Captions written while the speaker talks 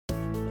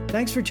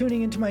Thanks for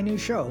tuning into my new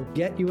show,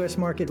 Get U.S.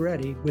 Market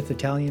Ready with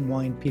Italian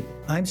Wine People.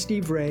 I'm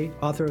Steve Ray,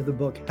 author of the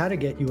book, How to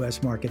Get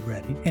U.S. Market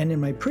Ready. And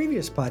in my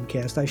previous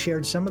podcast, I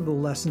shared some of the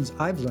lessons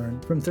I've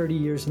learned from 30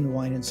 years in the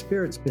wine and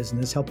spirits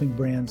business, helping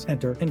brands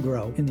enter and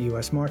grow in the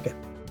U.S. market.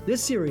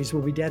 This series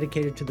will be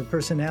dedicated to the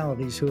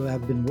personalities who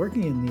have been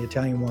working in the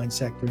Italian wine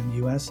sector in the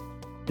U.S.,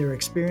 their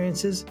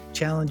experiences,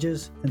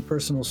 challenges, and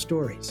personal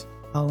stories.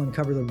 I'll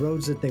uncover the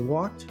roads that they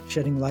walked,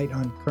 shedding light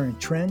on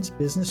current trends,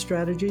 business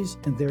strategies,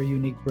 and their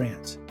unique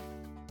brands.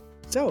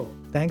 So,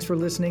 thanks for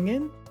listening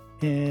in,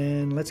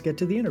 and let's get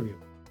to the interview.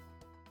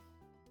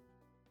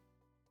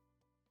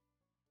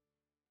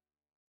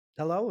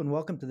 Hello, and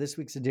welcome to this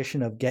week's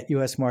edition of Get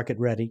U.S. Market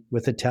Ready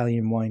with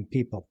Italian Wine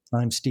People.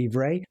 I'm Steve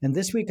Ray, and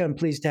this week I'm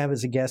pleased to have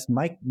as a guest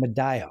Mike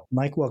Madaio.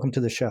 Mike, welcome to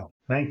the show.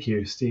 Thank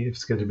you, Steve.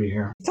 It's good to be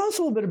here. Tell us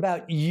a little bit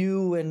about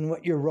you and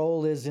what your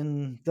role is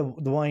in the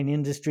wine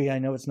industry. I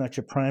know it's not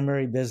your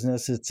primary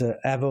business, it's an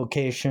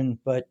avocation,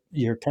 but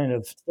you're kind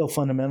of still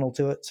fundamental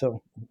to it.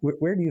 So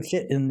where do you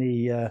fit in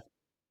the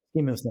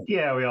scheme of things?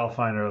 Yeah, we all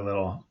find our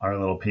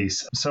little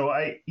piece. So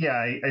I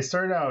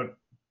started out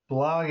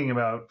blogging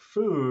about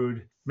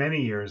food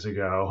many years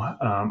ago.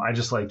 I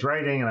just liked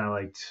writing and I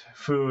liked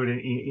food,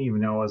 and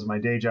even though it was my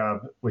day job,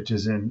 which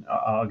is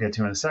I'll get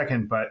to in a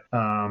second. But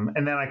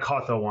and then I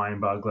caught the wine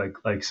bug,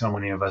 like so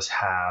many of us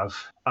have.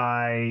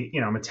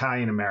 I'm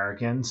Italian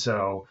American,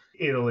 so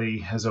Italy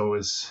has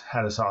always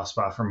had a soft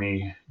spot for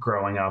me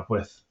growing up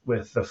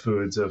with the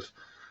foods of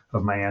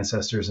my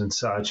ancestors and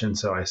such. And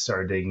so I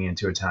started digging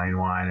into Italian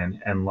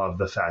wine and loved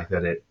the fact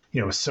that it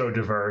was so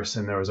diverse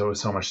and there was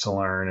always so much to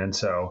learn. And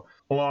so,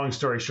 long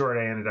story short,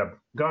 I ended up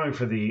going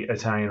for the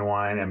Italian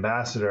Wine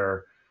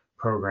Ambassador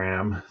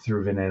program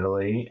through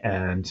Vinitaly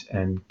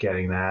and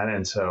getting that.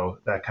 And so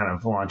that kind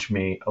of launched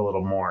me a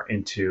little more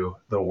into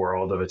the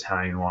world of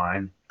Italian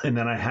wine. And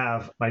then I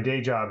have my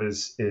day job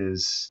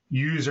is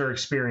user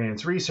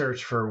experience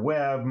research for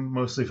web,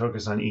 mostly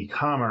focused on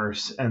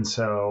e-commerce. And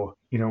so,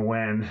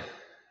 when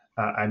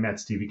I met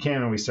Stevie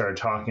Kim and we started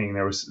talking,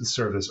 there was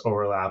sort of this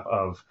overlap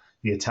of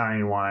the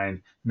Italian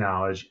wine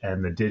knowledge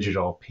and the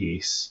digital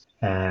piece.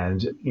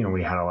 And,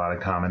 we had a lot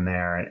of common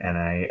there. And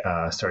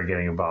I started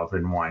getting involved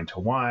in Wine to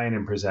Wine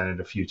and presented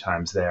a few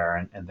times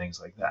there and things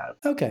like that.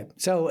 Okay.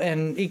 So,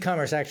 and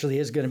e-commerce actually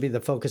is going to be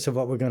the focus of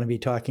what we're going to be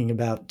talking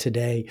about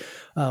today.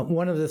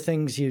 One of the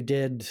things you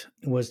did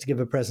was to give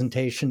a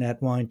presentation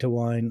at Wine to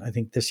Wine. I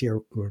think this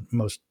year, or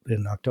most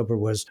in October,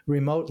 was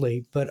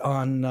remotely, but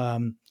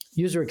on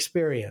user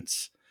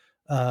experience,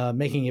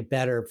 making it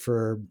better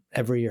for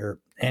every or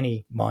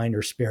any wine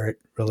or spirit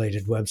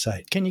related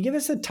website. Can you give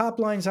us the top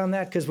lines on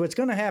that? Because what's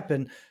going to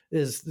happen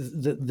is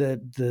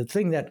the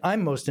thing that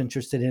I'm most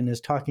interested in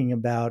is talking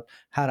about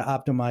how to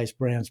optimize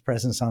brands'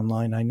 presence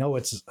online. I know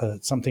it's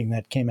something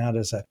that came out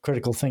as a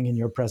critical thing in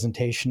your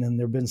presentation, and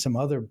there have been some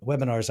other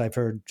webinars I've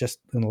heard just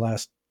in the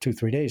last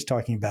 2-3 days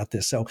talking about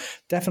this. So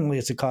definitely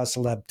it's a cause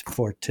celeb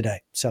for today.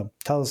 So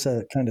tell us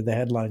kind of the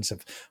headlines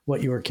of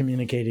what you were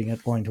communicating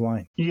at Wine to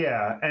Wine.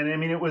 Yeah. And I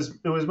mean, it was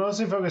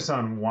mostly focused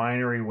on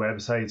winery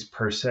websites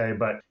per se,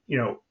 but,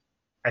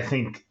 I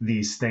think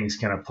these things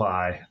can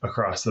apply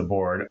across the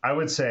board. I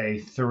would say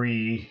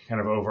 3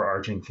 kind of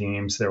overarching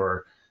themes. There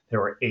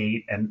were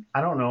 8, and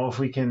I don't know if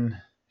we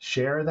can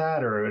share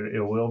that or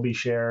it will be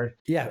shared.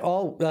 Yeah,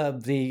 all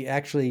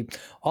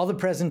the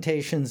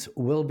presentations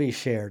will be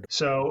shared.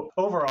 So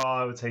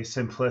overall, I would say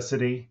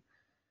simplicity.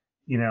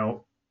 A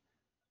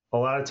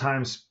lot of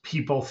times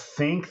people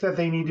think that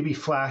they need to be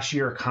flashy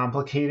or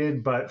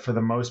complicated, but for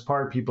the most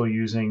part, people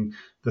using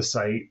the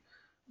site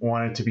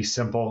want it to be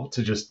simple,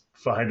 to just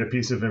find a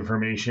piece of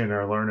information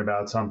or learn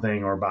about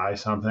something or buy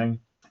something.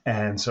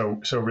 And so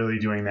really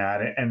doing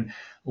that and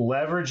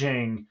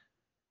leveraging,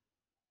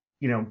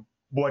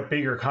 what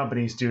bigger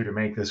companies do to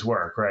make this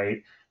work, right?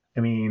 I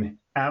mean,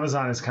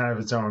 Amazon is kind of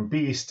its own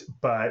beast,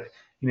 but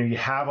you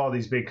have all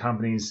these big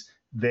companies,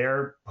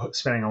 they're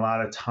spending a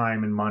lot of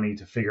time and money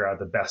to figure out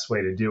the best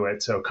way to do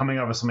it. So coming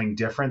up with something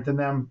different than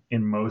them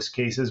in most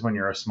cases when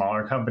you're a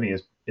smaller company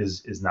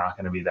is not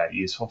going to be that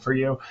useful for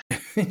you.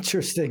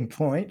 Interesting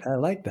point. I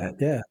like that.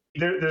 Yeah.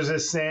 There's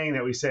this saying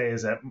that we say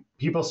is that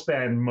people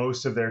spend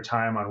most of their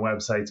time on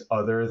websites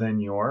other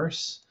than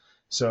yours.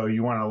 So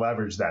you want to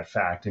leverage that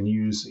fact and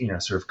use,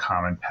 sort of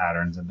common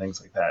patterns and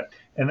things like that.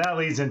 And that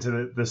leads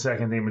into the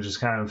second theme, which is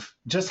kind of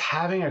just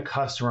having a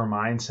customer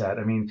mindset.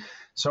 I mean,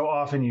 so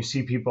often you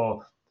see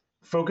people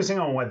focusing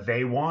on what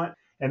they want.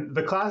 And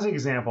the classic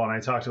example, and I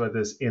talked about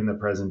this in the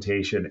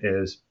presentation,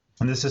 is,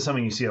 and this is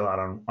something you see a lot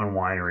on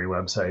winery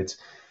websites,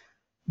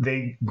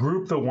 they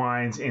group the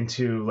wines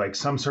into like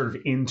some sort of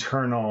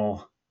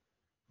internal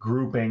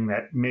grouping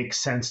that makes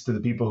sense to the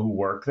people who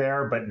work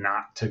there, but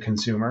not to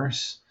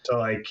consumers. So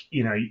like,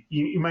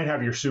 you might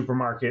have your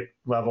supermarket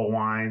level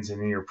wines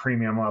and then your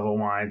premium level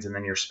wines and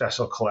then your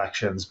special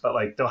collections, but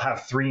like they'll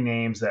have 3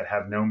 names that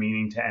have no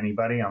meaning to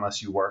anybody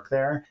unless you work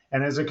there.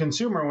 And as a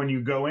consumer, when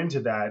you go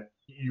into that,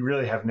 you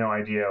really have no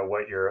idea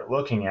what you're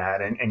looking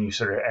at, and you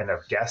sort of end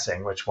up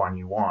guessing which one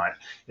you want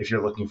if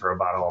you're looking for a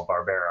bottle of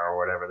Barbera or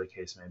whatever the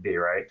case may be,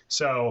 right?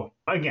 So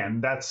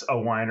again, that's a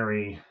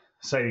winery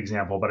site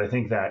example, but I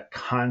think that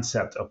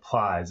concept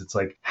applies. It's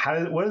like,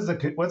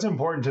 what's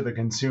important to the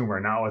consumer,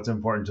 not what's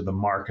important to the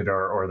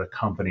marketer or the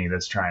company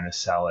that's trying to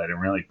sell it, and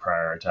really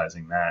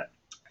prioritizing that.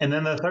 And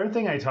then the third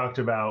thing I talked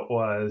about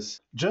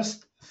was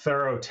just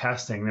thorough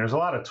testing. There's a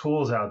lot of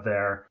tools out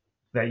there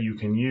that you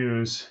can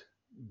use.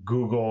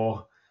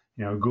 Google,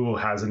 Google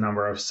has a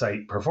number of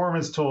site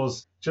performance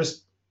tools.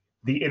 Just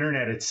the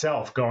internet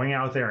itself, going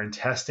out there and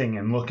testing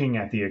and looking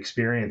at the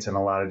experience in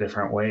a lot of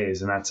different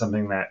ways. And that's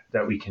something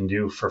that we can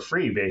do for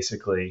free,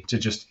 basically, to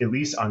just at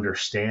least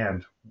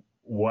understand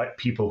what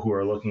people who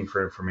are looking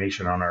for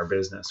information on our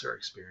business are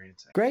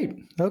experiencing. Great.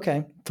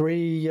 Okay.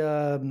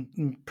 3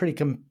 pretty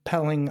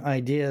compelling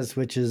ideas,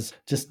 which is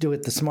just do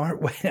it the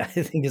smart way, I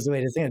think is the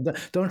way to think it.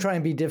 Don't try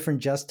and be different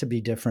just to be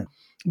different.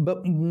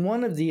 But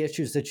one of the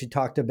issues that you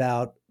talked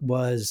about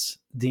was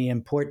the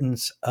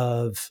importance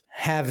of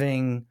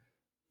having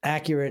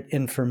accurate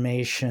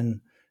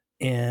information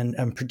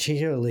and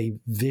particularly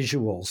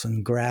visuals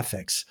and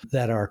graphics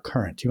that are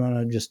current. Do you want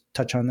to just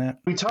touch on that?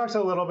 We talked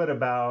a little bit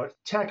about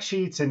tech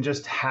sheets and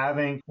just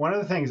having, one of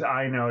the things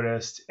I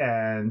noticed,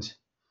 and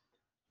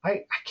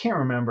I can't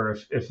remember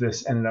if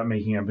this ended up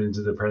making up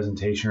into the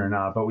presentation or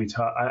not, but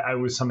I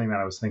was something that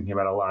I was thinking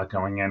about a lot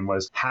going in,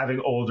 was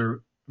having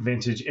older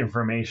vintage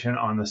information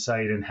on the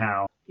site, and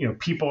how,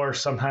 people are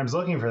sometimes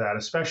looking for that,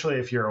 especially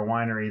if you're a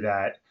winery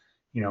that,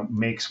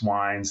 makes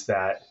wines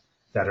that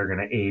are going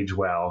to age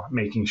well,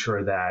 making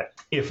sure that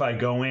if I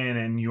go in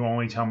and you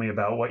only tell me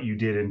about what you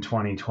did in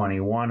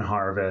 2021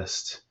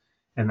 harvest,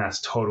 and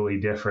that's totally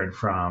different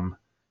from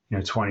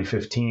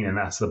 2015, and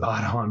that's the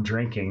bottle I'm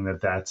drinking,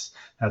 that's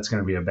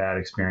going to be a bad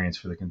experience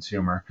for the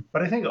consumer.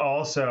 But I think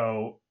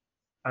also,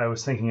 I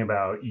was thinking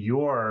about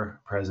your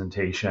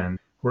presentation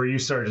where you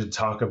started to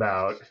talk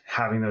about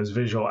having those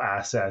visual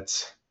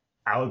assets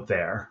out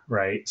there,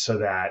 right? So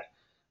that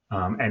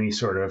any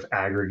sort of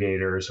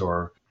aggregators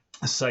or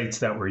sites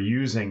that were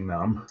using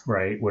them,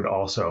 right, would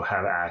also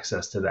have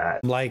access to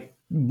that. Like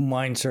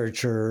Wine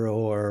Searcher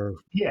or...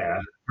 Yeah,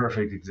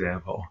 perfect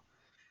example.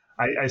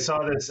 I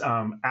saw this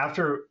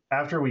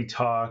after we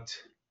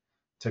talked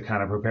to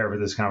kind of prepare for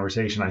this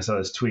conversation. I saw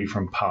this tweet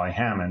from Polly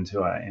Hammond,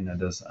 who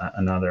does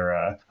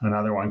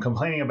another one,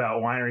 complaining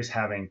about wineries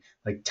having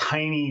like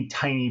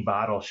tiny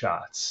bottle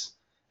shots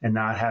and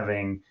not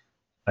having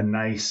a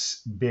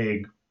nice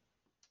big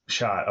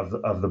shot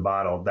of the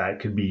bottle that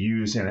could be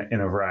used in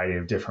a variety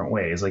of different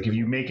ways. Like if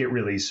you make it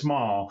really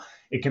small,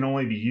 it can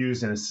only be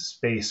used in a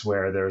space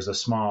where there's a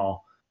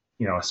small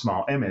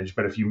image.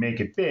 But if you make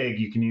it big,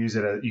 you can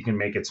you can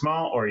make it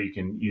small, or you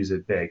can use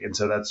it big. And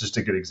so that's just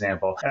a good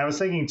example. And I was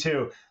thinking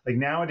too, like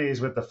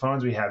nowadays with the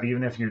phones we have,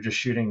 even if you're just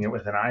shooting it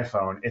with an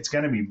iPhone, it's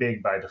going to be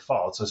big by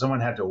default. So someone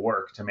had to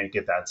work to make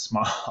it that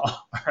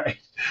small, right?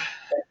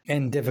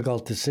 And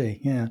difficult to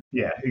see. Yeah.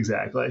 Yeah,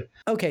 exactly.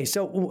 Okay.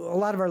 So a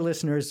lot of our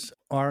listeners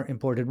are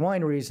imported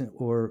wineries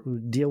or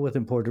deal with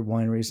imported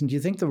wineries. And do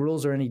you think the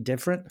rules are any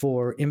different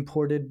for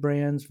imported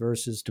brands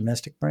versus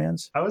domestic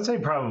brands? I would say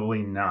probably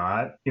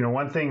not.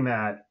 One thing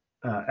that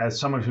as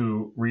someone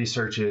who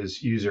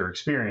researches user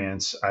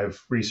experience,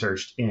 I've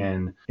researched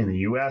in the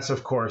US,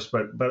 of course,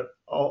 but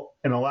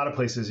in a lot of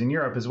places in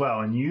Europe as well.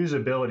 And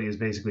usability is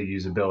basically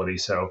usability.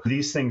 So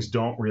these things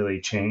don't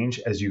really change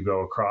as you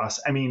go across.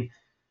 I mean,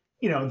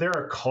 there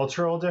are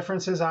cultural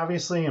differences,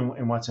 obviously,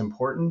 in what's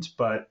important,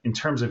 but in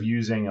terms of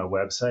using a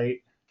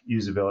website,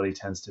 usability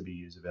tends to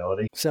be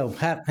usability. So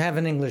have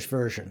an English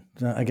version.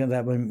 Again,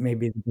 that may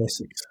be the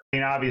basics. I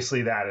mean,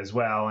 obviously that as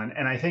well.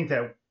 And I think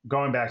that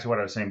going back to what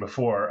I was saying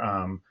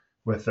before,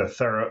 with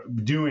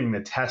doing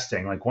the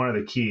testing, like one of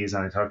the keys,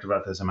 and I talked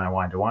about this in my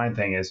wine to wine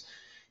thing, is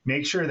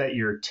make sure that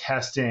you're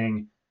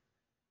testing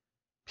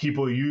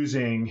people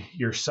using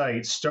your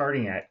site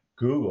starting at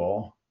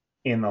Google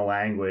in the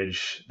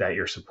language that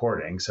you're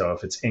supporting. So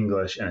if it's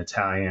English and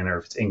Italian, or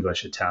if it's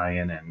English,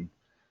 Italian, and,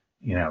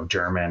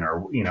 German,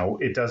 or,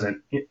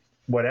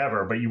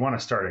 whatever, but you want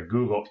to start at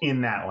Google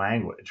in that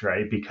language,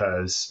 right?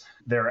 Because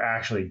there are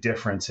actually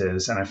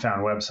differences. And I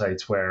found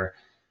websites where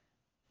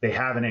they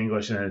have an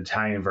English and an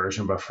Italian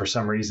version, but for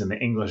some reason, the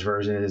English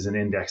version isn't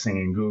indexing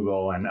in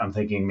Google. And I'm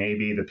thinking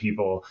maybe the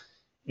people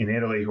in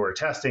Italy who are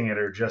testing it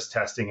are just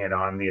testing it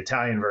on the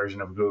Italian version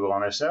of Google,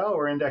 and they say, oh,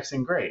 we're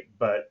indexing great.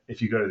 But if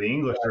you go to the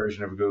English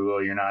version of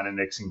Google, you're not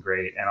indexing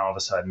great. And all of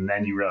a sudden,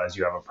 then you realize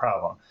you have a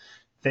problem.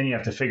 Then you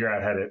have to figure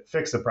out how to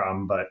fix the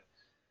problem. But,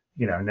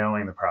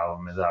 knowing the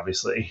problem is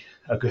obviously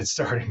a good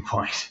starting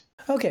point.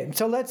 Okay,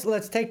 so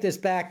let's take this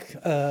back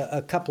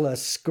a couple of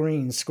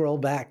screens, scroll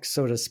back,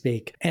 so to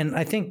speak. And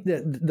I think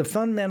that the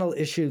fundamental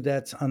issue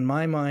that's on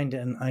my mind,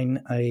 and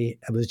I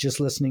was just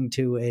listening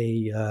to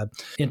a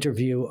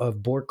interview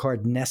of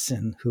Burkhard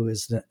Nessen, who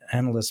is the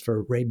analyst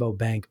for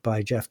Rabobank,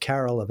 by Jeff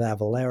Carroll of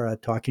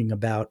Avalara, talking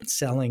about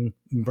selling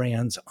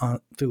brands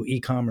through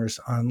e-commerce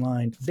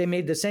online. They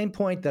made the same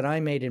point that I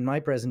made in my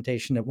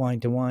presentation at Wine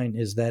to Wine,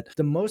 is that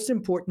the most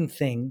important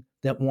thing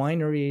that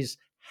wineries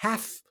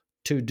have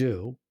to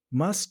do,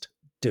 must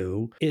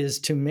do, is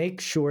to make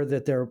sure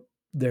that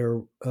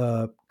their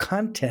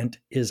content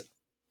is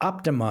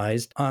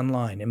optimized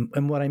online.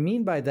 And what I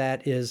mean by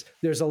that is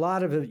there's a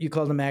lot of, you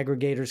call them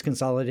aggregators,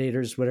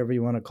 consolidators, whatever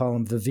you want to call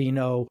them,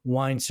 Vivino,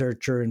 Wine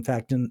Searcher. In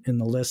fact, in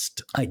the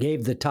list, I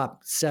gave the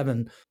top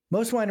 7.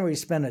 Most wineries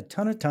spend a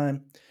ton of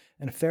time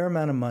and a fair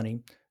amount of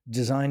money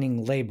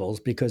designing labels,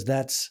 because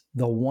that's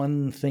the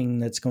one thing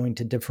that's going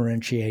to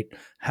differentiate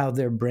how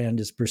their brand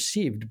is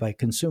perceived by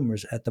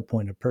consumers at the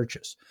point of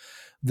purchase.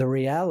 The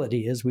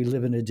reality is we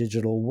live in a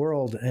digital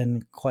world,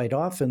 and quite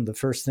often the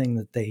first thing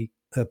that a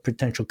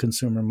potential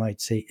consumer might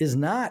see is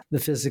not the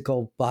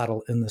physical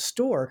bottle in the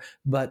store,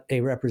 but a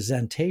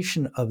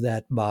representation of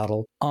that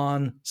bottle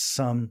on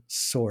some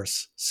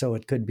source. So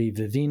it could be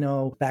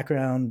Vivino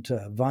background,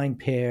 Vine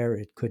Pair,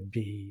 it could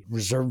be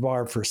Reserve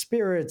Bar for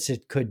spirits,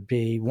 it could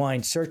be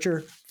Wine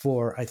Searcher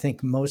for, I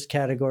think, most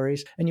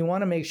categories. And you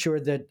want to make sure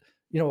that,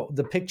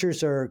 the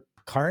pictures are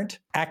current,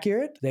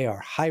 accurate, they are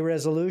high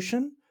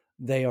resolution,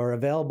 they are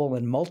available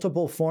in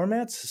multiple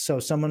formats, so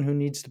someone who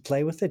needs to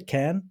play with it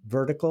can,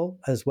 vertical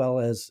as well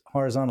as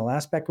horizontal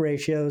aspect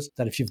ratios,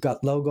 that if you've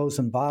got logos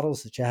and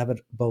bottles, that you have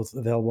it both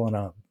available on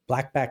a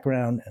black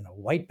background and a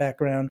white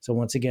background. So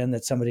once again,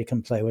 that somebody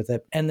can play with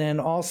it. And then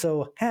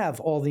also have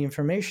all the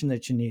information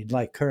that you need,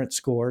 like current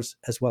scores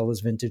as well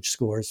as vintage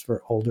scores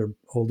for older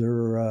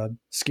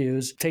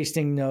SKUs,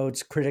 tasting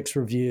notes, critics'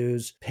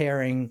 reviews,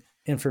 pairing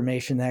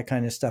information, that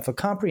kind of stuff. A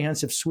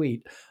comprehensive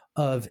suite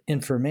of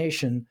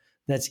information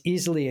that's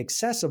easily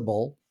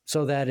accessible,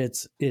 so that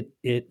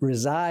it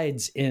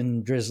resides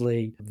in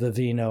Drizzly,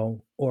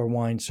 Vivino, or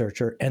Wine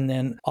Searcher. And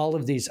then all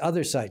of these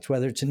other sites,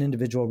 whether it's an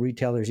individual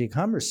retailer's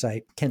e-commerce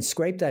site, can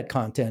scrape that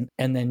content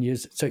and then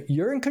use it. So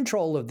you're in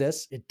control of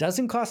this. It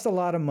doesn't cost a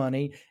lot of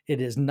money.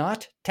 It is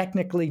not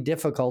technically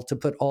difficult to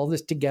put all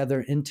this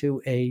together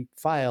into a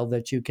file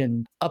that you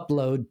can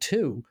upload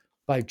to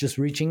by just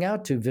reaching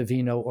out to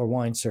Vivino or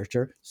Wine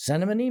Searcher.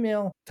 Send them an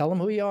email, tell them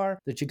who you are,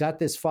 that you got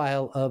this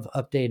file of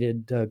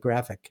updated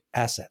graphic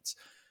assets.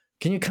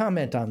 Can you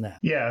comment on that?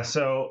 Yeah,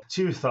 so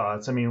 2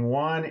 thoughts. I mean,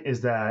 one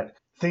is that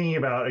thinking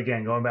about,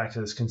 again, going back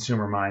to this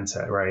consumer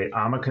mindset, right?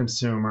 I'm a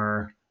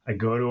consumer. I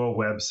go to a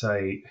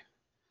website,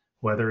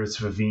 whether it's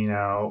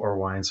Vivino or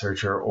Wine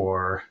Searcher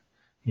or,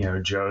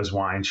 Joe's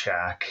Wine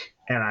Shack,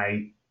 and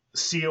I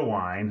see a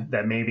wine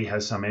that maybe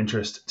has some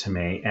interest to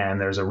me,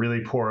 and there's a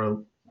really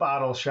poor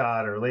bottle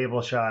shot or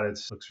label shot. It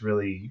looks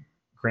really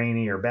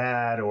grainy or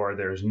bad, or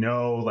there's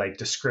no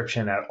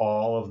description at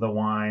all of the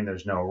wine.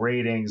 There's no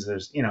ratings.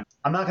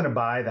 I'm not going to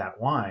buy that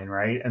wine,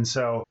 right? And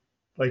so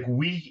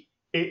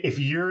if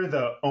you're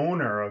the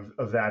owner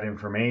of that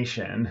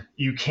information,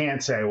 you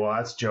can't say, well,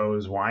 that's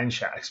Joe's Wine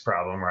Shack's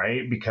problem,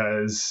 right?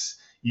 Because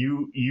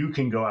you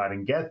can go out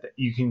and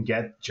you can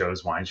get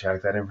Joe's Wine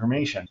Shack that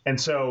information. And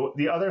so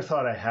the other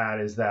thought I had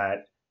is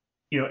that,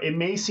 it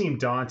may seem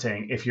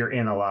daunting if you're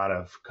in a lot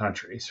of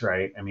countries,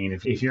 right? I mean,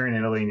 if you're in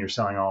Italy and you're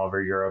selling all over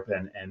Europe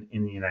and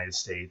in the United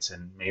States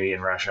and maybe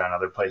in Russia and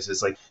other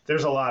places,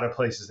 there's a lot of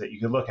places that you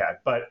could look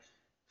at. But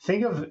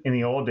think of in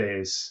the old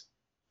days,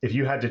 if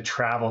you had to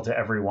travel to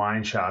every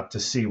wine shop to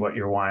see what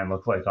your wine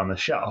looked like on the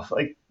shelf,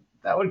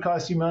 that would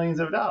cost you millions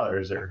of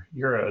dollars or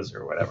euros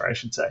or whatever I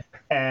should say.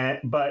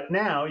 But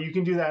now you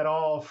can do that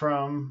all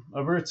from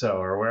Abruzzo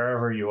or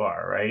wherever you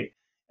are, right?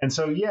 And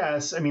so,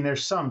 yes, I mean,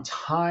 there's some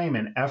time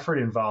and effort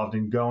involved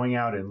in going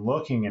out and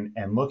looking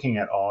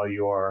at all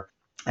your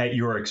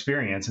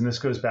experience. And this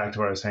goes back to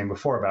what I was saying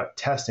before about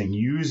testing,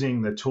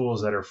 using the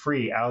tools that are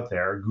free out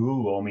there.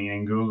 Google,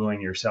 meaning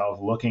Googling yourself,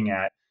 looking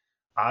at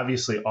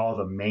obviously all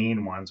the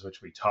main ones,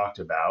 which we talked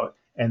about,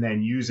 and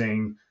then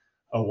using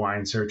a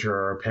Wine Searcher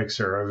or a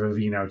Pixar or a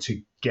Vivino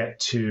to get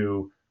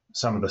to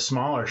some of the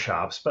smaller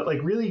shops, but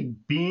really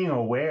being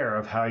aware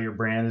of how your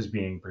brand is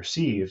being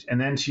perceived. And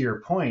then to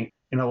your point,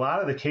 in a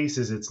lot of the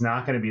cases, it's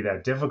not going to be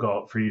that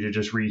difficult for you to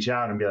just reach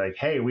out and be like,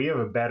 hey, we have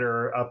a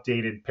better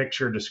updated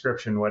picture,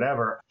 description,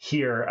 whatever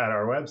here at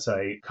our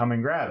website. Come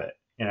and grab it,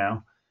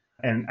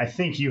 And I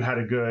think you had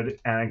a good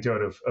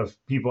anecdote of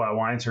people at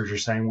Wine Searcher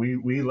saying,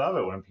 we love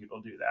it when people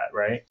do that,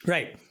 right?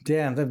 Right.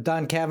 Yeah.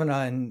 Don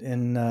Kavanaugh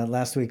in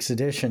last week's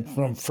edition,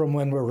 from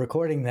when we're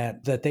recording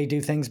that they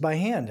do things by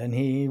hand, and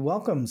he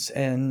welcomes.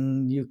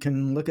 And you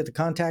can look at the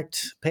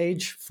contact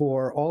page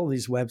for all of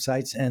these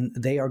websites, and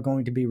they are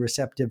going to be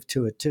receptive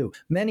to it too.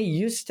 Many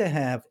used to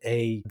have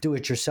a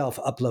do-it-yourself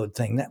upload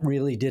thing. That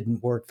really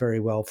didn't work very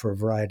well for a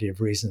variety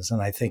of reasons.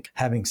 And I think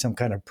having some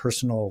kind of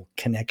personal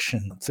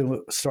connection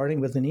through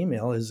starting with an email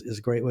is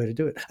a great way to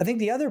do it. I think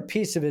the other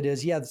piece of it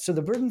is, so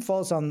the burden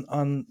falls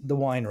on the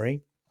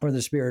winery. or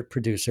the spirit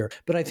producer.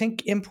 But I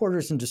think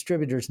importers and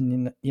distributors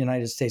in the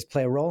United States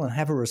play a role and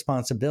have a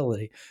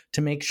responsibility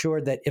to make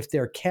sure that if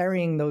they're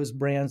carrying those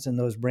brands and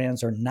those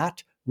brands are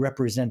not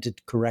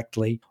represented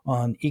correctly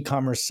on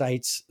e-commerce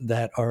sites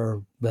that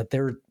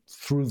they're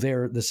through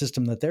the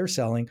system that they're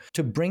selling,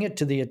 to bring it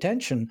to the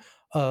attention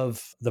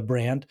of the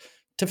brand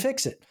to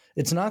fix it.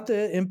 It's not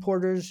the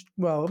importer's,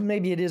 well,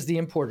 maybe it is the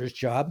importer's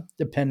job,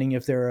 depending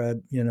if they're a,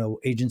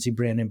 agency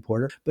brand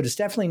importer, but it's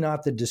definitely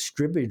not the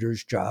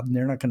distributor's job. And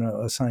they're not going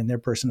to assign their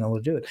personnel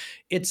to do it.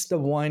 It's the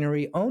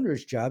winery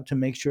owner's job to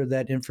make sure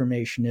that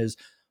information is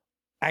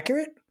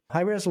accurate,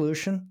 high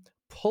resolution,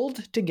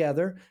 pulled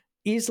together,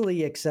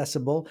 easily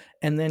accessible,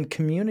 and then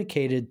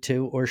communicated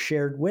to or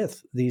shared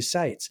with these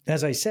sites.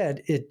 As I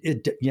said,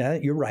 yeah,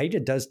 you're right.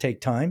 It does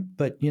take time,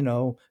 but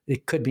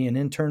it could be an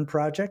intern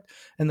project.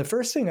 And the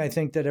first thing I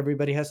think that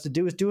everybody has to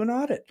do is do an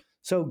audit.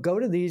 So go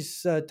to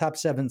these top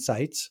 7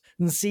 sites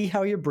and see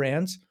how your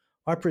brands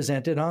are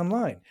presented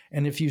online.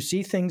 And if you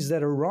see things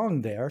that are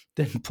wrong there,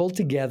 then pull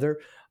together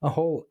a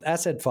whole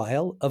asset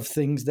file of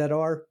things that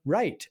are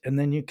right. And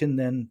then you can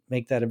then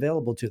make that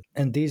available to them.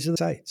 And these are the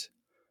sites: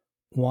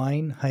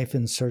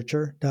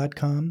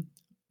 wine-searcher.com,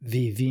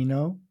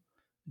 Vivino,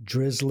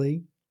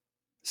 Drizzly,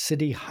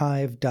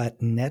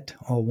 cityhive.net,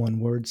 all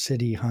one word,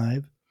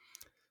 cityhive,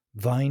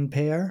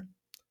 VinePair,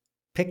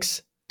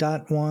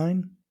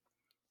 Pix.wine,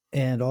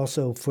 and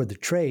also for the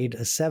trade,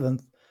 a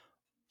seventh,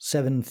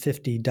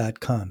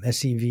 750.com,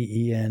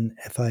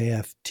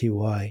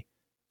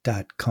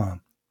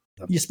 SEVENFIFTY.com.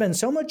 You spend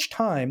so much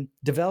time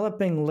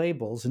developing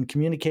labels and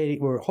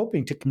communicating, or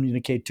hoping to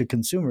communicate to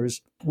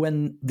consumers,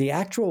 when the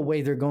actual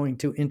way they're going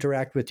to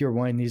interact with your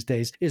wine these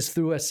days is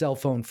through a cell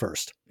phone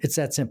first. It's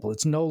that simple.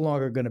 It's no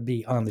longer going to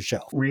be on the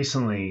shelf.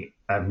 Recently,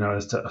 I've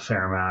noticed a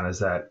fair amount is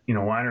that,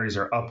 wineries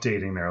are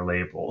updating their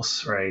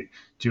labels, right?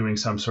 Doing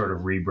some sort of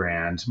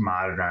rebrand,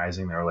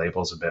 modernizing their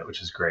labels a bit,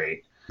 which is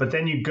great. But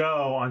then you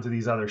go onto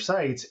these other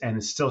sites and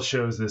it still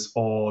shows this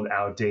old,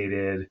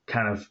 outdated,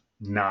 kind of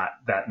not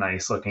that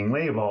nice looking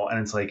label. And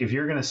it's like, if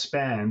you're going to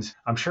spend,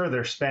 I'm sure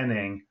they're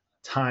spending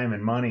time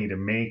and money to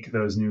make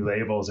those new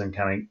labels and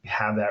kind of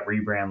have that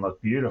rebrand look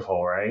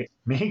beautiful, right?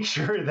 Make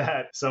sure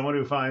that someone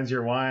who finds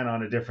your wine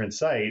on a different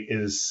site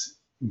is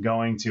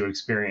going to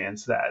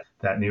experience that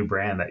new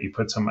brand that you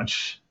put so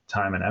much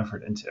time and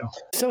effort into.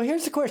 So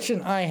here's the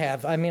question I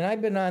have. I mean,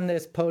 I've been on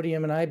this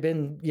podium and I've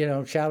been,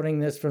 shouting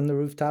this from the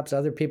rooftops.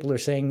 Other people are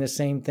saying the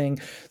same thing.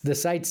 The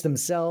sites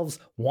themselves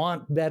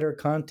want better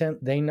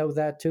content. They know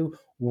that too.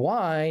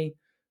 Why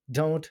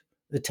don't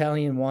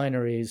Italian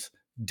wineries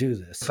do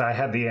this? If I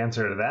had the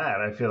answer to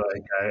that, I feel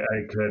like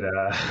I could.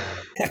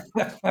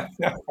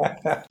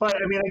 But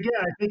I mean,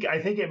 again, I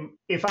think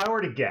if I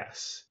were to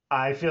guess,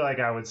 I feel like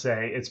I would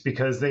say it's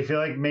because they feel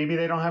like maybe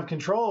they don't have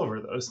control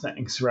over those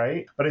things,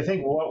 right? But I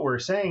think what we're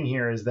saying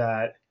here is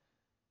that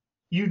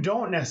you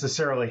don't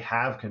necessarily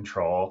have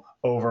control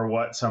over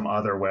what some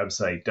other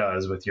website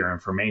does with your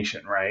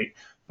information, right?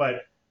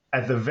 But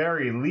at the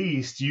very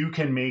least, you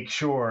can make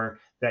sure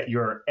that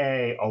you're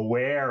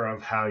aware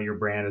of how your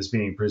brand is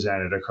being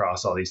presented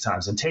across all these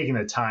times and taking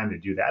the time to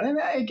do that. And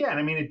again,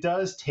 I mean, it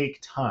does take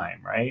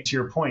time, right? To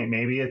your point,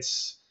 maybe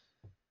it's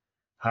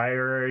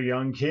hire a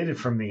young kid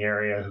from the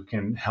area who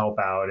can help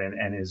out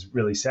and is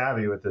really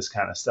savvy with this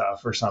kind of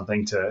stuff or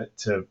something to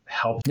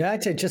help. Yeah,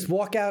 I'd say just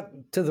walk out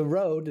to the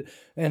road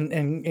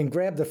and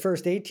grab the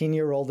first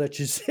 18-year-old that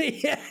you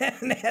see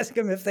and ask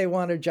them if they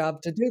want a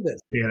job to do this.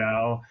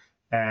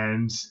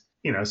 And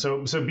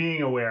so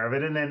being aware of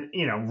it and then,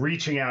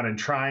 reaching out and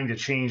trying to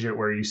change it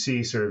where you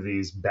see sort of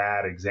these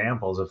bad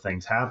examples of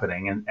things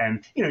happening.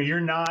 And you're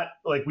not,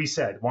 like we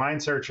said,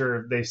 Wine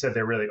Searcher, they said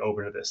they're really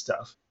open to this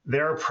stuff.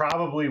 There are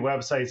probably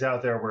websites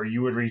out there where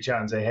you would reach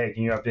out and say, hey,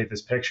 can you update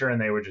this picture? And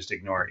they would just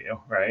ignore you,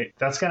 right?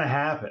 That's going to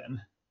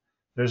happen.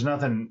 There's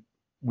nothing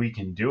we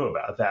can do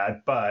about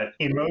that. But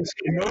in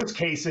most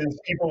cases,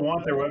 people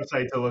want their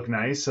website to look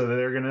nice, so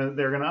they're gonna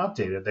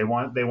update it. They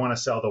want to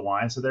sell the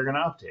wine, so they're gonna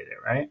update it,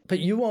 right? But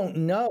you won't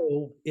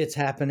know it's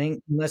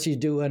happening unless you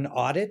do an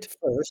audit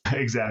first.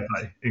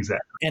 Exactly.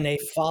 And a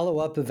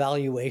follow-up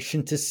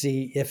evaluation to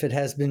see if it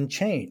has been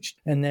changed.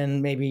 And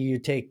then maybe you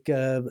take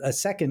a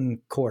second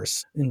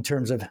course in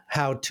terms of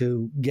how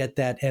to get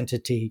that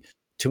entity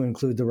to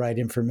include the right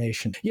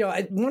information.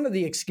 One of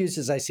the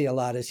excuses I see a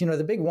lot is,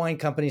 the big wine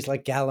companies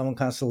like Gallo and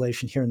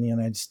Constellation here in the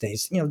United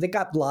States, they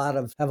have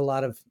a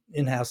lot of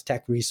in-house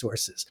tech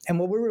resources. And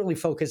what we're really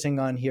focusing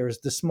on here is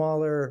the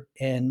smaller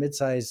and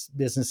mid-sized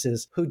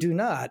businesses who do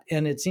not.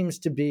 And it seems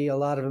to be a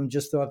lot of them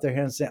just throw up their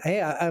hands and say,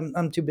 hey,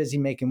 I'm too busy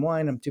making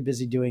wine. I'm too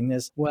busy doing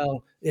this.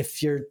 Well,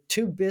 if you're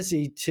too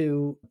busy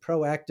to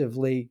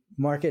proactively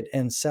market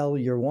and sell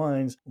your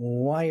wines,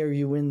 why are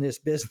you in this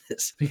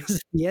business? Because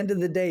at the end of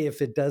the day,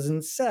 if it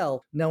doesn't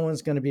sell, no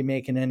one's going to be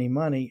making any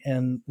money.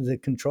 And the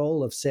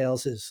control of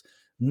sales is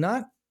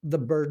not the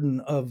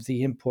burden of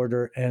the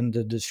importer and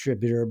the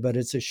distributor, but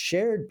it's a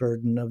shared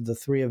burden of the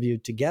three of you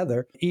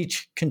together,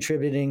 each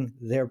contributing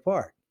their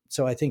part.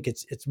 So I think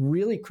it's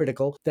really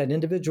critical that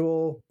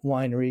individual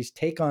wineries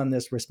take on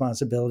this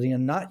responsibility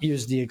and not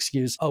use the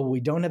excuse, oh, we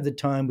don't have the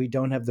time, we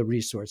don't have the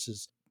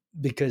resources,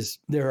 because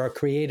there are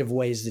creative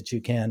ways that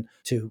you can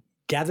to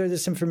gather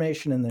this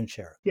information and then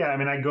share it. Yeah, I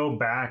mean, I go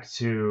back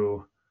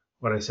to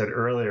what I said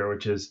earlier,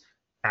 which is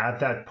at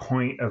that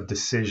point of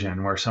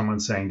decision where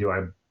someone's saying, do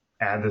I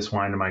add this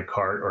wine to my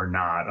cart or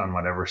not on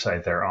whatever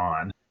site they're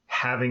on?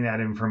 Having that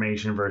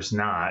information versus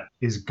not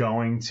is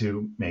going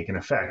to make an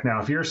effect.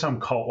 Now, if you're some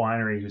cult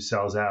winery who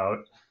sells out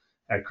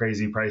at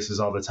crazy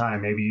prices all the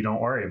time, maybe you don't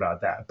worry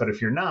about that. But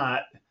if you're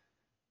not,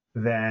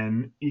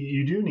 then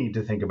you do need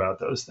to think about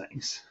those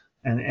things.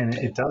 And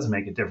it does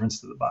make a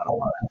difference to the bottom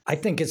line. I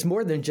think it's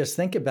more than just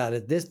think about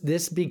it.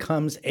 This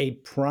becomes a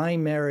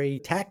primary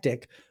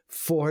tactic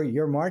for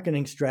your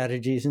marketing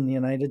strategies in the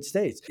United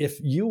States. If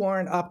you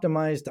aren't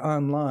optimized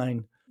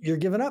online, you're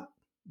giving up.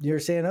 You're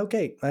saying,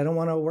 okay, I don't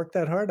want to work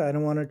that hard. I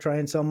don't want to try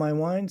and sell my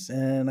wines,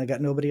 and I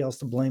got nobody else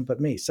to blame but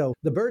me. So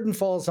the burden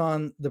falls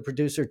on the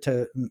producer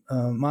to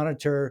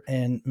monitor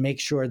and make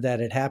sure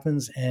that it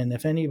happens. And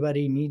if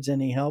anybody needs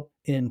any help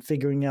in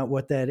figuring out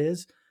what that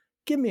is,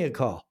 give me a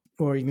call.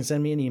 Or you can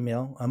send me an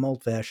email. I'm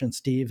old-fashioned,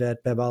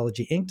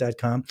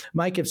 steve@bevologyinc.com.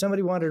 Mike, if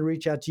somebody wanted to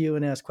reach out to you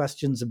and ask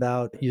questions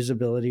about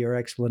usability or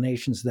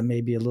explanations that may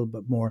be a little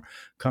bit more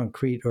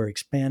concrete or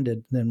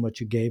expanded than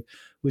what you gave,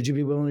 would you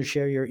be willing to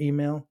share your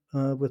email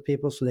with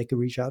people so they could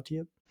reach out to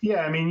you?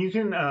 Yeah, I mean, you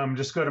can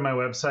just go to my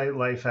website,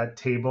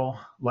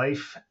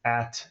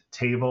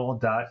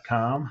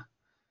 lifeattable.com.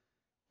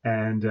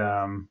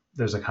 And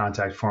there's a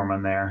contact form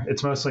on there.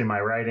 It's mostly my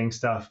writing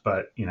stuff,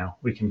 but,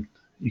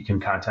 you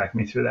can contact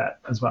me through that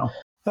as well.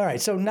 All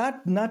right. So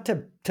not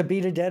to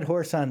beat a dead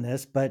horse on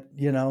this, but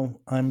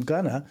I'm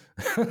gonna.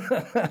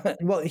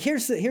 Well,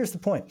 here's the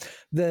point.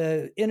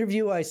 The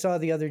interview I saw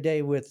the other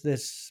day with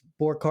this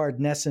Burkhard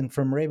Nessen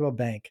from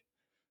Rabobank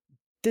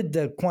did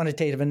the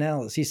quantitative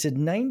analysis. He said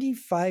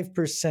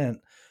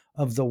 95%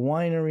 of the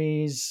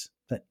wineries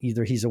that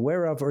either he's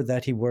aware of or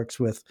that he works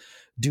with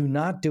do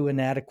not do an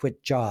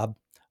adequate job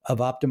of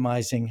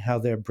optimizing how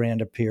their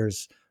brand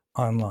appears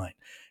online.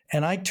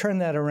 And I turn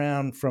that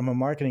around from a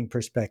marketing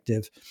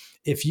perspective.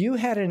 If you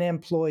had an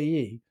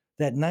employee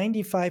that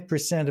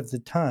 95% of the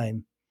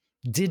time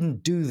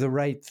didn't do the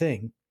right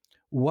thing,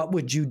 what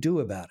would you do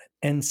about it?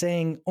 And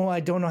saying, oh, I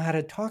don't know how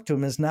to talk to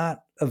him is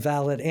not a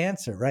valid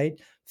answer, right?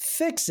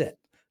 Fix it.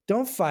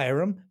 Don't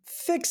fire him.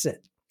 Fix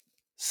it.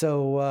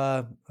 So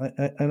I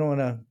don't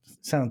want to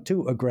sound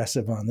too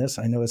aggressive on this.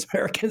 I know as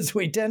Americans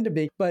we tend to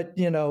be, but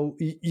you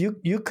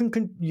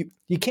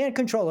can't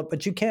control it,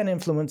 but you can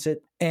influence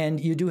it, and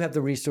you do have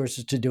the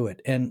resources to do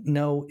it. And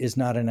no is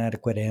not an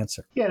adequate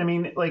answer. Yeah, I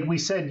mean, like we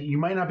said, you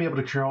might not be able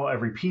to control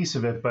every piece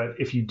of it, but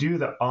if you do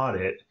the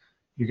audit,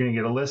 you're going to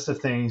get a list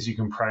of things you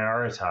can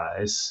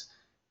prioritize,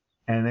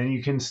 and then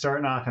you can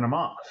start knocking them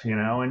off.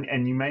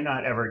 And you might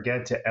not ever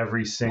get to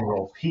every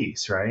single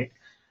piece, right?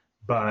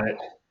 But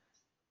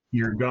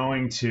you're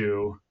going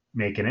to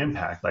make an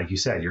impact. Like you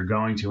said, you're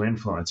going to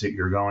influence it.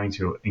 You're going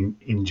to,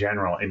 in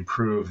general,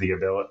 improve the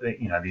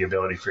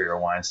ability for your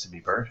wines to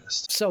be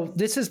purchased. So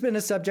this has been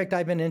a subject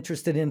I've been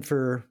interested in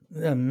for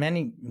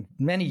many,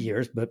 many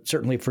years, but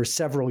certainly for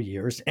several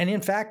years. And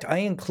in fact, I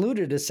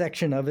included a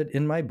section of it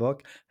in my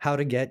book, How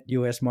to Get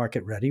U.S.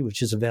 Market Ready,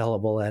 which is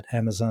available at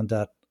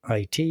Amazon.it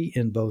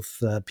in both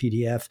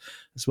PDF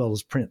as well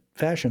as print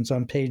fashions.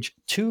 On page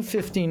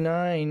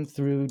 259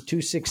 through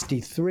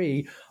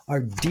 263 are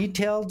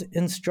detailed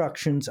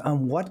instructions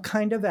on what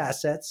kind of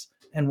assets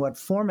and what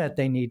format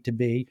they need to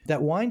be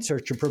that Wine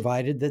Searcher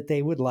provided that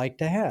they would like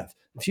to have.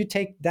 If you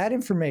take that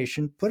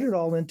information, put it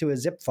all into a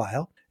zip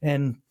file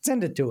and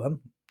send it to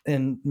them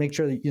and make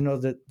sure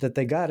that that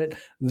they got it,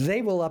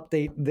 they will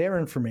update their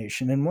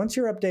information. And once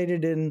you're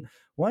updated in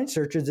Wine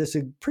Searcher, there's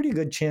a pretty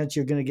good chance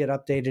you're going to get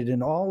updated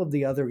in all of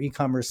the other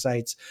e-commerce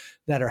sites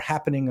that are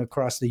happening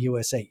across the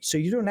USA. So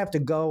you don't have to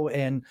go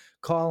and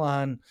call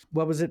on,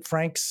 what was it,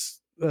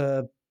 Frank's,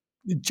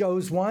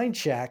 Joe's Wine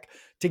Shack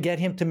to get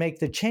him to make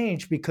the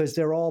change, because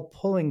they're all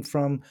pulling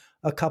from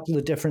a couple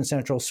of different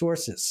central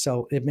sources.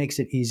 So it makes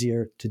it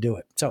easier to do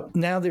it. So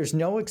now there's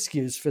no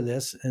excuse for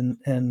this.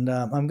 And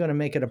I'm going to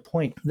make it a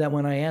point that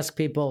when I ask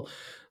people,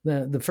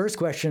 the first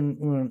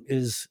question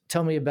is,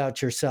 tell me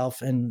about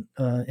yourself. And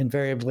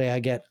invariably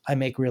I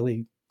make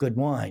really good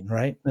wine,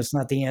 right? That's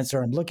not the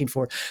answer I'm looking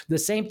for. The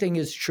same thing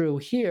is true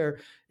here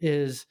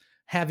is,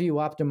 have you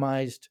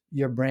optimized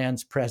your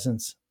brand's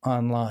presence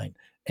online?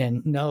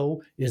 And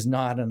no is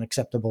not an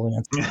acceptable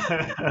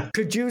answer.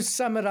 Could you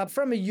sum it up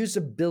from a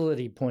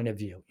usability point of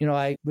view?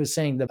 I was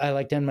saying that I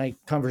like to end my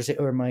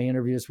conversation or my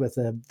interviews with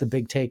the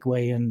big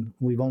takeaway, and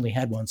we've only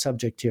had one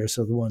subject here,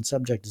 so the one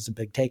subject is a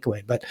big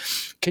takeaway. But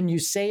can you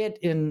say it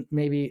in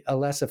maybe a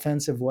less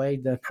offensive way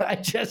than I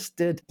just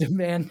did,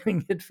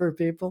 demanding it for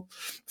people?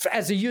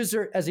 As a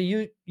user, as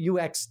a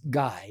UX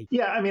guy.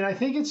 Yeah, I mean, I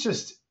think it's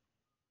just,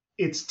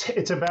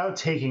 it's about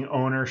taking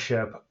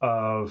ownership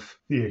of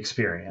the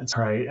experience,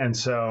 right? And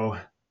so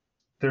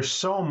there's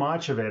so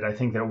much of it, I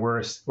think, that we're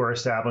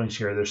establishing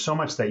here. There's so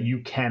much that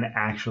you can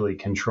actually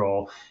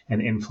control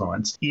and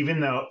influence.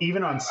 Even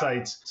on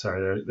sites,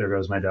 sorry, there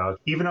goes my dog.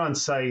 Even on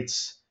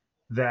sites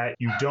that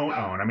you don't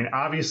own. I mean,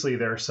 obviously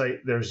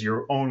there's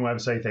your own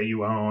website that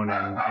you own,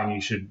 and you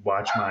should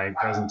watch my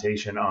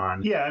presentation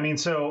on. Yeah, I mean,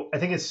 so I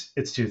think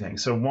it's two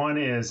things. So one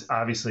is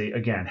obviously,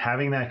 again,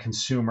 having that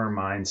consumer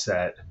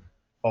mindset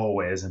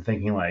always and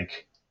thinking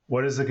like,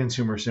 what is the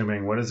consumer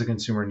assuming? What does the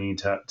consumer need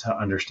to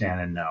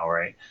understand and know,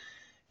 right?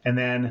 And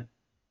then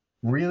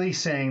really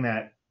saying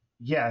that,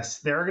 yes,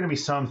 there are going to be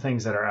some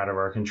things that are out of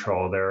our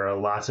control. There are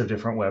lots of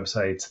different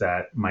websites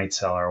that might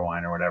sell our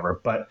wine or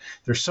whatever, but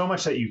there's so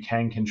much that you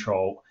can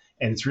control,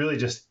 and it's really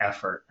just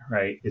effort,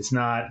 right? There's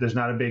not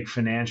a big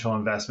financial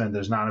investment.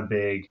 There's not a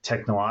big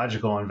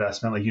technological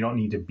investment. Like, you don't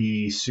need to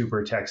be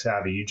super tech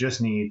savvy. You just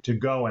need to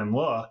go and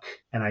look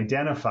and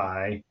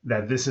identify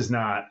that this is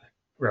not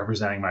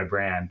representing my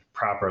brand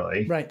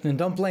properly. Right. And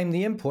don't blame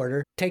the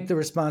importer. Take the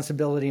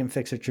responsibility and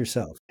fix it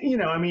yourself.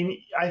 I mean,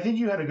 I think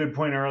you had a good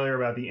point earlier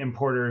about the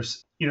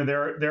importers.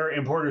 There are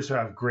importers who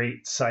have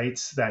great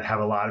sites that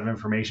have a lot of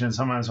information.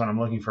 Sometimes when I'm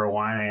looking for a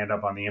wine, I end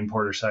up on the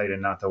importer site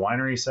and not the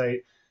winery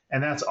site.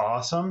 And that's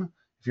awesome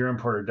if your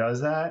importer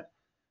does that.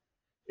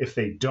 If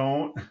they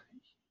don't,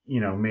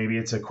 maybe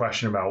it's a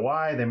question about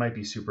why. They might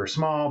be super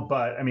small,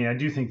 but I mean, I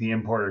do think the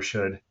importer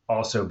should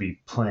also be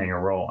playing a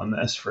role in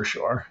this for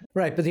sure.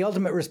 Right, but the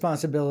ultimate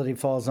responsibility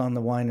falls on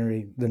the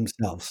winery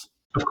themselves.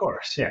 Of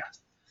course, yeah.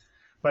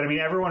 But I mean,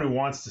 everyone who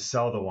wants to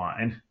sell the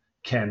wine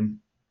can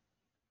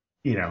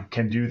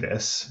do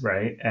this,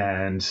 right?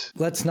 And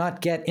let's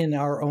not get in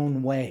our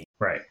own way.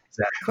 Right,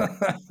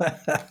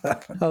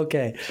 exactly.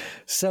 Okay,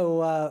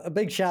 so a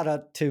big shout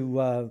out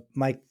to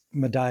Mike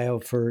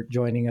Madaio for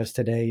joining us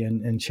today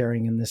and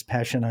sharing in this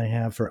passion I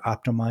have for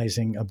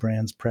optimizing a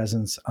brand's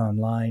presence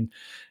online.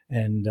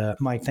 And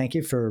Mike, thank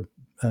you for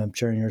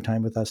sharing your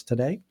time with us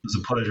today. It was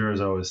a pleasure as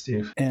always,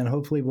 Steve. And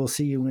hopefully we'll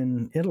see you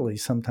in Italy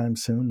sometime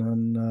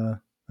soon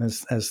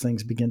as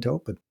things begin to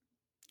open.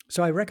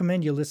 So I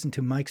recommend you listen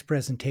to Mike's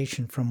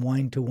presentation from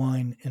Wine to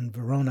Wine in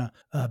Verona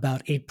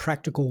about 8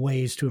 practical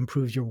ways to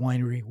improve your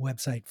winery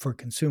website for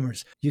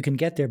consumers. You can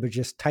get there by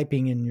just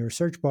typing in your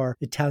search bar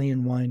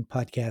Italian Wine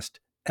Podcast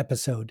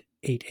episode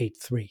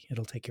 883.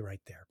 It'll take you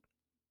right there.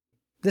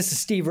 This is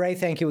Steve Ray.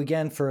 Thank you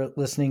again for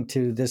listening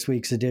to this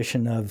week's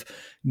edition of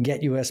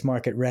Get U.S.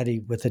 Market Ready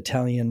with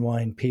Italian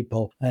Wine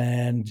People.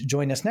 And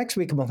join us next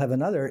week and we'll have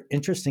another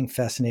interesting,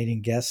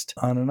 fascinating guest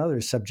on another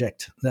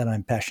subject that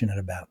I'm passionate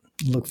about.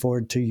 Look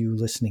forward to you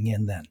listening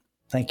in then.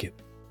 Thank you.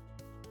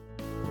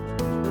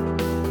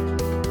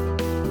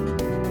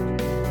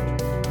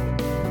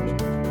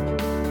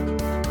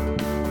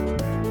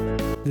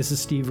 This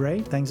is Steve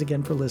Ray. Thanks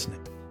again for listening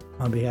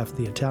on behalf of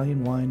the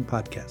Italian Wine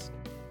Podcast.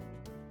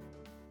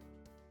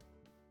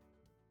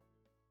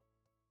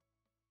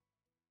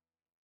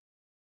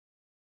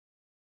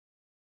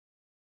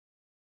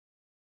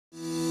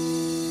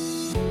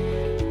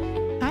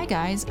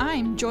 guys,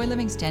 I'm Joy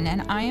Livingston,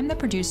 and I am the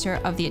producer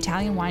of the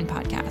Italian Wine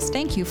Podcast.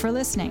 Thank you for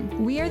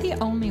listening. We are the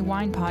only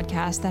wine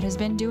podcast that has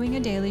been doing a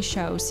daily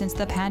show since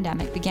the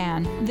pandemic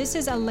began. This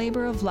is a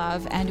labor of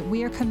love, and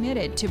we are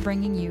committed to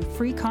bringing you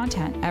free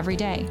content every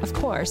day. Of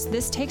course,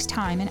 this takes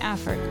time and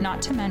effort,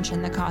 not to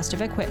mention the cost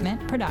of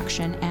equipment,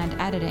 production, and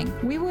editing.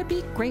 We would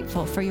be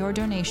grateful for your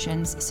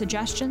donations,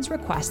 suggestions,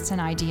 requests,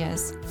 and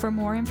ideas. For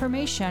more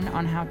information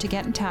on how to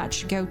get in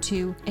touch, go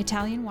to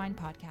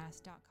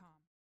ItalianWinePodcast.com.